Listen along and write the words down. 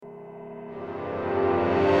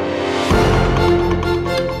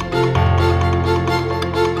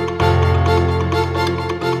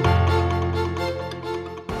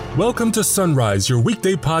Welcome to Sunrise, your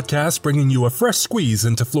weekday podcast bringing you a fresh squeeze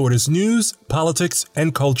into Florida's news, politics,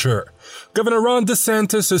 and culture. Governor Ron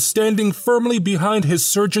DeSantis is standing firmly behind his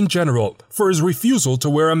Surgeon General for his refusal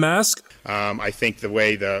to wear a mask. I think the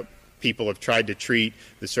way the people have tried to treat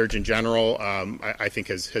the Surgeon General, I think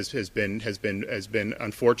has been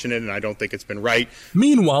unfortunate, and I don't think it's been right.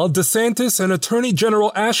 Meanwhile, DeSantis and Attorney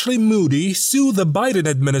General Ashley Moody sue the Biden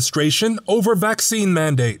administration over vaccine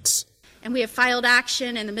mandates. And we have filed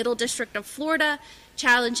action in the Middle District of Florida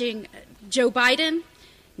challenging Joe Biden,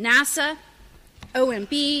 NASA,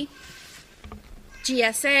 OMB,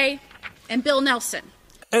 GSA, and Bill Nelson.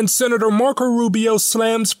 And Senator Marco Rubio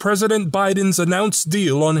slams President Biden's announced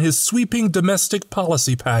deal on his sweeping domestic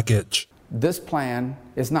policy package. This plan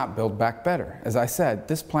is not Build Back Better. As I said,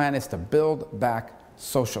 this plan is to build back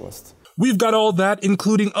socialist. We've got all that,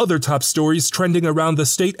 including other top stories trending around the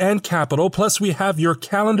state and capital, plus we have your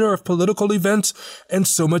calendar of political events and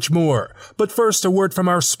so much more. But first, a word from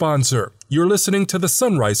our sponsor. You're listening to the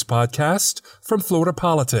Sunrise Podcast from Florida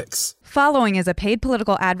Politics. Following is a paid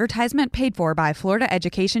political advertisement paid for by Florida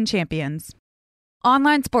Education Champions.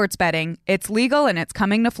 Online sports betting. It's legal and it's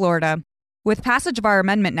coming to Florida. With passage of our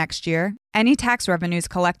amendment next year, any tax revenues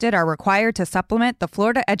collected are required to supplement the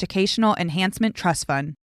Florida Educational Enhancement Trust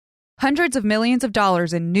Fund. Hundreds of millions of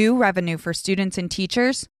dollars in new revenue for students and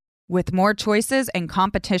teachers, with more choices and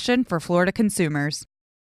competition for Florida consumers.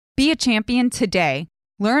 Be a champion today.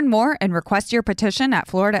 Learn more and request your petition at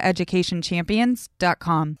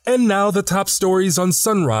floridaeducationchampions.com. And now the top stories on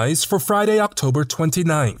Sunrise for Friday, October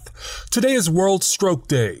 29th. Today is World Stroke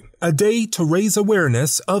Day, a day to raise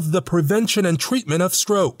awareness of the prevention and treatment of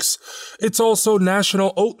strokes. It's also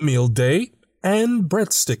National Oatmeal Day and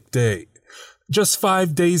Breadstick Day. Just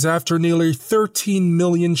 5 days after nearly 13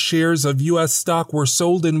 million shares of U.S. stock were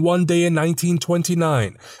sold in one day in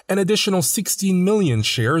 1929, an additional 16 million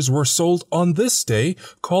shares were sold on this day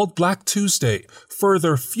called Black Tuesday,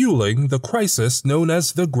 further fueling the crisis known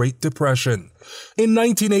as the Great Depression. In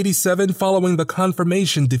 1987, following the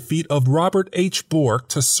confirmation defeat of Robert H. Bork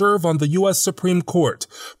to serve on the U.S. Supreme Court,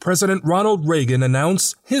 President Ronald Reagan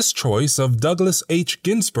announced his choice of Douglas H.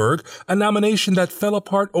 Ginsburg, a nomination that fell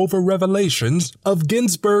apart over revelations of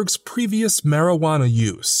Ginsburg's previous marijuana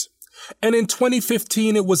use. And in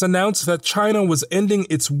 2015, it was announced that China was ending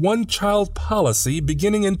its one-child policy.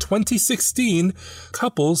 Beginning in 2016,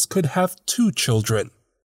 couples could have 2 children.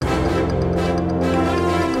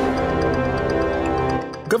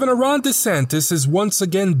 Governor Ron DeSantis is once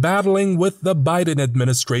again battling with the Biden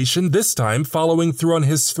administration, this time following through on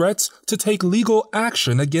his threats to take legal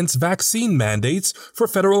action against vaccine mandates for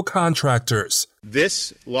federal contractors.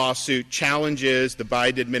 This lawsuit challenges the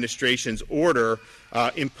Biden administration's order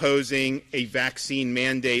imposing a vaccine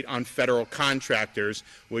mandate on federal contractors,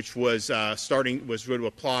 which was going to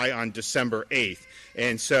apply on December 8th.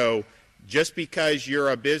 And so just because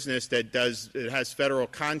you're a business that has federal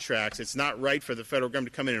contracts, it's not right for the federal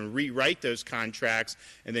government to come in and rewrite those contracts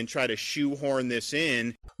and then try to shoehorn this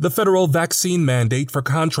in. The federal vaccine mandate for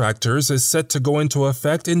contractors is set to go into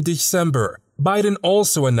effect in December. Biden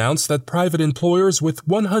also announced that private employers with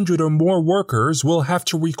 100 or more workers will have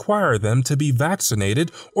to require them to be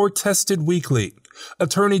vaccinated or tested weekly.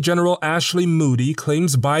 Attorney General Ashley Moody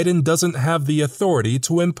claims Biden doesn't have the authority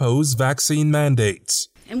to impose vaccine mandates.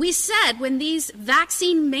 And we said when these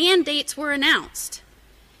vaccine mandates were announced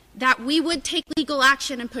that we would take legal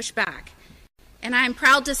action and push back. And I am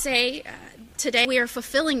proud to say today we are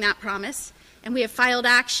fulfilling that promise, and we have filed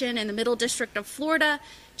action in the Middle District of Florida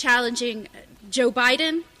challenging Joe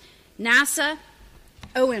Biden, NASA,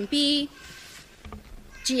 OMB,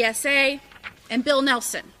 GSA, and Bill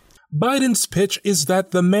Nelson. Biden's pitch is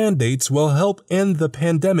that the mandates will help end the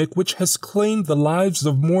pandemic, which has claimed the lives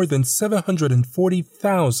of more than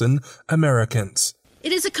 740,000 Americans.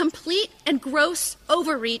 It is a complete and gross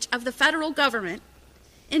overreach of the federal government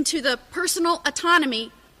into the personal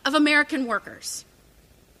autonomy of American workers.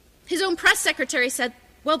 His own press secretary said,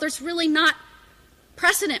 well, there's really not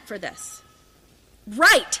precedent for this.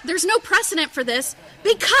 Right, there's no precedent for this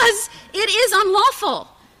because it is unlawful.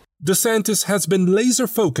 DeSantis has been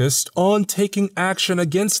laser-focused on taking action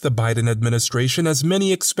against the Biden administration as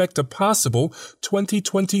many expect a possible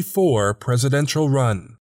 2024 presidential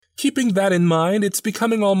run. Keeping that in mind, it's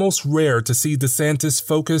becoming almost rare to see DeSantis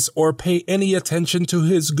focus or pay any attention to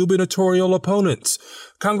his gubernatorial opponents.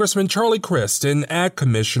 Congressman Charlie Crist and Ag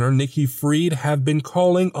Commissioner Nikki Fried have been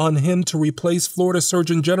calling on him to replace Florida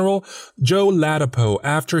Surgeon General Joe Ladapo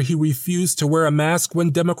after he refused to wear a mask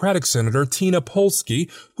when Democratic Senator Tina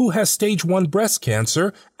Polsky, who has stage 1 breast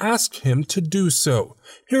cancer, asked him to do so.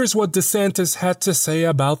 Here's what DeSantis had to say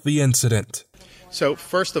about the incident. So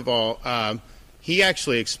first of all, he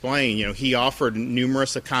actually explained, he offered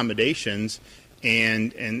numerous accommodations,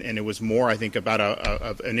 and it was more, I think, about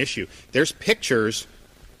an issue. There's pictures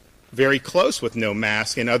very close with no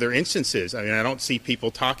mask in other instances. I mean, I don't see people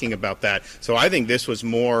talking about that. So I think this was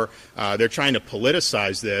more, they're trying to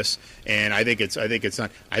politicize this, and I think it's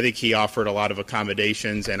not. I think he offered a lot of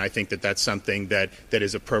accommodations, and I think that's something that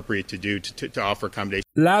is appropriate to do, to offer accommodations.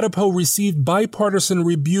 Ladapo received bipartisan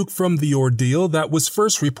rebuke from the ordeal that was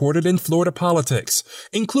first reported in Florida politics,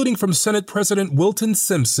 including from Senate President Wilton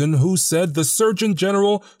Simpson, who said the Surgeon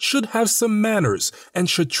General should have some manners and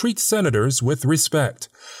should treat senators with respect.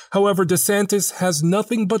 However, DeSantis has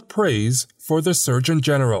nothing but praise for the Surgeon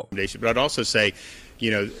General. But I'd also say,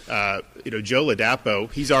 Joe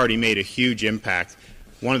Ladapo, he's already made a huge impact.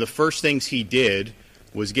 One of the first things he did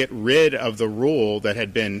was get rid of the rule that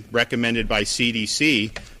had been recommended by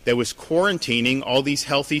CDC that was quarantining all these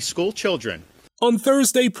healthy school children. On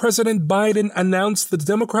Thursday, President Biden announced the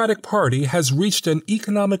Democratic Party has reached an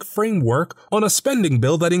economic framework on a spending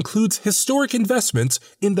bill that includes historic investments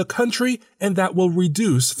in the country and that will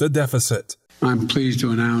reduce the deficit. I'm pleased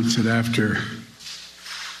to announce that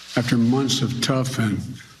after months of tough and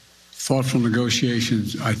thoughtful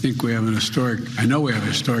negotiations, I know we have a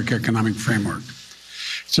historic economic framework.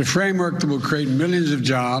 It's a framework that will create millions of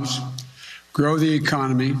jobs, grow the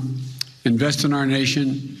economy, invest in our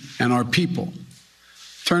nation and our people,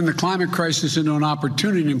 turn the climate crisis into an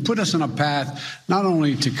opportunity, and put us on a path not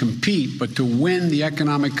only to compete, but to win the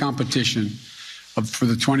economic competition for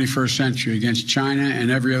the 21st century against China and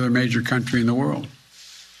every other major country in the world.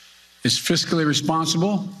 It's fiscally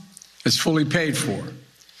responsible. It's fully paid for.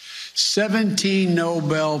 17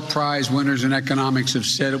 Nobel Prize winners in economics have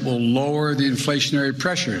said it will lower the inflationary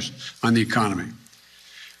pressures on the economy.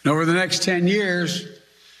 And over the next 10 years,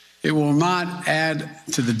 it will not add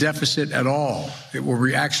to the deficit at all. It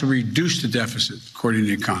will actually reduce the deficit, according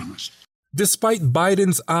to economists. Despite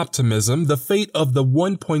Biden's optimism, the fate of the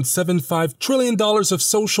 $1.75 trillion of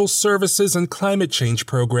social services and climate change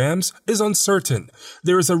programs is uncertain.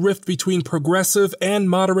 There is a rift between progressive and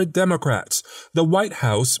moderate Democrats. The White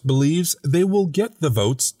House believes they will get the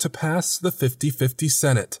votes to pass the 50-50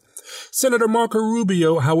 Senate. Senator Marco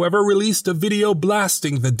Rubio, however, released a video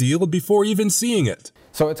blasting the deal before even seeing it.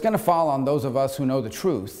 So it's going to fall on those of us who know the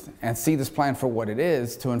truth and see this plan for what it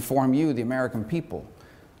is to inform you, the American people.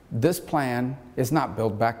 This plan is not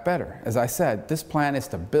Build Back Better. As I said, this plan is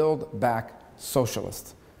to build back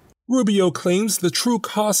socialist. Rubio claims the true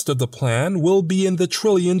cost of the plan will be in the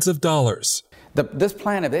trillions of dollars. This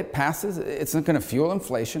plan, if it passes, it's not going to fuel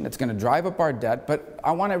inflation. It's going to drive up our debt. But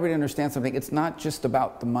I want everybody to understand something. It's not just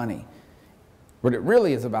about the money. What it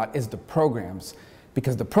really is about is the programs,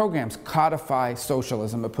 because the programs codify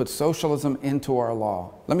socialism. It puts socialism into our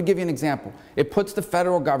law. Let me give you an example. It puts the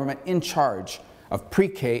federal government in charge of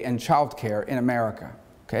pre-K and child care in America,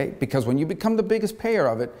 okay? Because when you become the biggest payer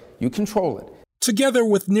of it, you control it. Together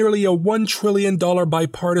with nearly a $1 trillion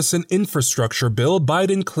bipartisan infrastructure bill,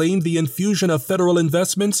 Biden claimed the infusion of federal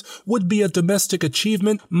investments would be a domestic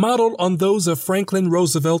achievement modeled on those of Franklin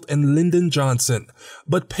Roosevelt and Lyndon Johnson.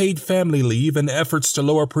 But paid family leave and efforts to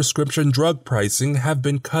lower prescription drug pricing have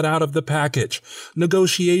been cut out of the package.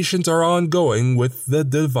 Negotiations are ongoing with the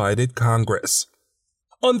divided Congress.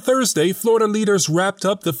 On Thursday, Florida leaders wrapped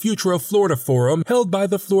up the Future of Florida Forum held by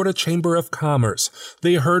the Florida Chamber of Commerce.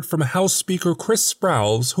 They heard from House Speaker Chris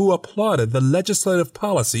Sprowls, who applauded the legislative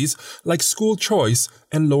policies like school choice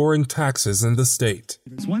and lowering taxes in the state.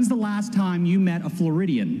 When's the last time you met a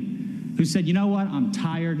Floridian who said, you know what, I'm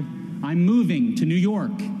tired, I'm moving to New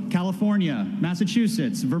York, California,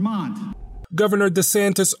 Massachusetts, Vermont? Governor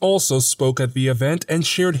DeSantis also spoke at the event and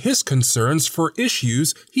shared his concerns for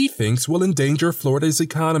issues he thinks will endanger Florida's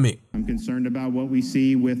economy. I'm concerned about what we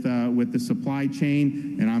see with the supply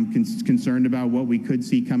chain, and I'm concerned about what we could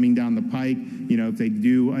see coming down the pike. You know, if they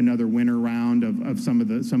do another winter round of some of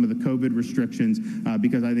the COVID restrictions,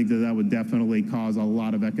 because I think that would definitely cause a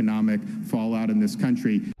lot of economic fallout in this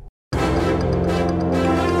country.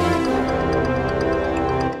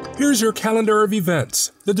 Here's your calendar of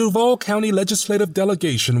events. The Duval County Legislative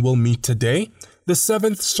Delegation will meet today. The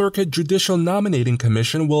 7th Circuit Judicial Nominating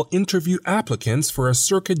Commission will interview applicants for a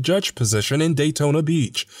circuit judge position in Daytona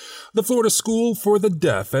Beach. The Florida School for the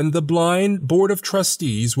Deaf and the Blind Board of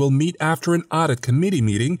Trustees will meet after an audit committee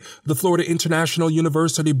meeting. The Florida International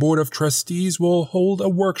University Board of Trustees will hold a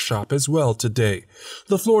workshop as well today.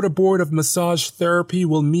 The Florida Board of Massage Therapy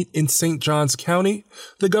will meet in St. Johns County.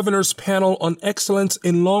 The Governor's Panel on Excellence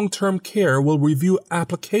in Long-Term Care will review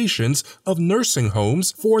applications of nursing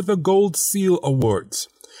homes for the Gold Seal Awards.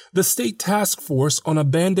 The State Task Force on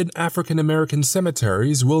Abandoned African American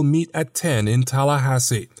Cemeteries will meet at 10 in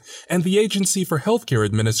Tallahassee, and the Agency for Healthcare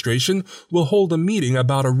Administration will hold a meeting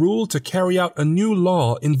about a rule to carry out a new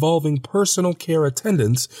law involving personal care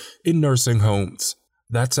attendants in nursing homes.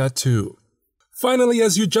 That's at 2. Finally,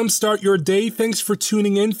 as you jumpstart your day, thanks for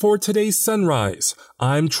tuning in for today's Sunrise.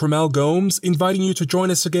 I'm Tremel Gomes, inviting you to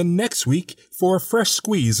join us again next week for a fresh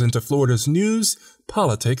squeeze into Florida's news,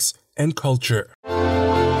 politics, and culture.